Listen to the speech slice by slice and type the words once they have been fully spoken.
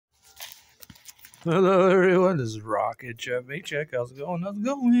Hello everyone, this is Rocket Chef. Hey, check, how's it going? How's it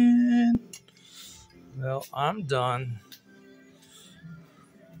going? Well, I'm done.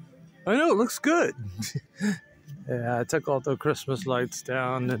 I know, it looks good. Yeah, I took all the Christmas lights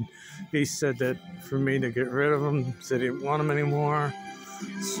down, and he said that for me to get rid of them, said he didn't want them anymore.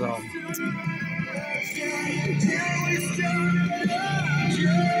 So,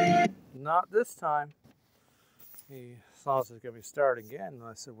 not this time. He saw us going to be starting again, and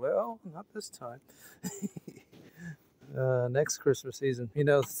I said, well, not this time. Next Christmas season. You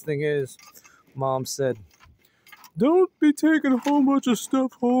know, the thing is, Mom said, don't be taking a whole bunch of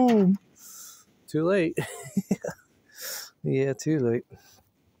stuff home. Too late. Yeah, too late.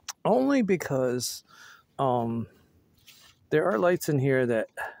 Only because there are lights in here that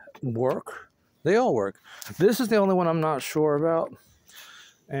work. They all work. This is the only one I'm not sure about.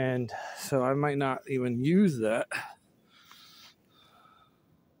 And so I might not even use that.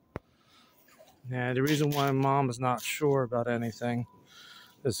 Yeah, the reason why Mom is not sure about anything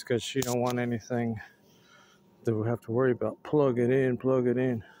is because she don't want anything that we have to worry about. Plug it in, plug it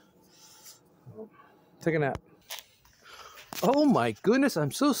in. Take a nap. Oh my goodness,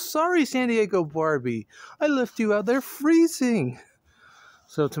 I'm so sorry, San Diego Barbie. I left you out there freezing.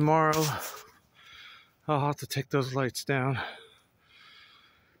 So tomorrow, I'll have to take those lights down.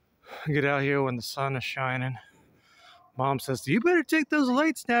 Get out here when the sun is shining. Mom says, you better take those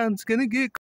lights down. It's gonna get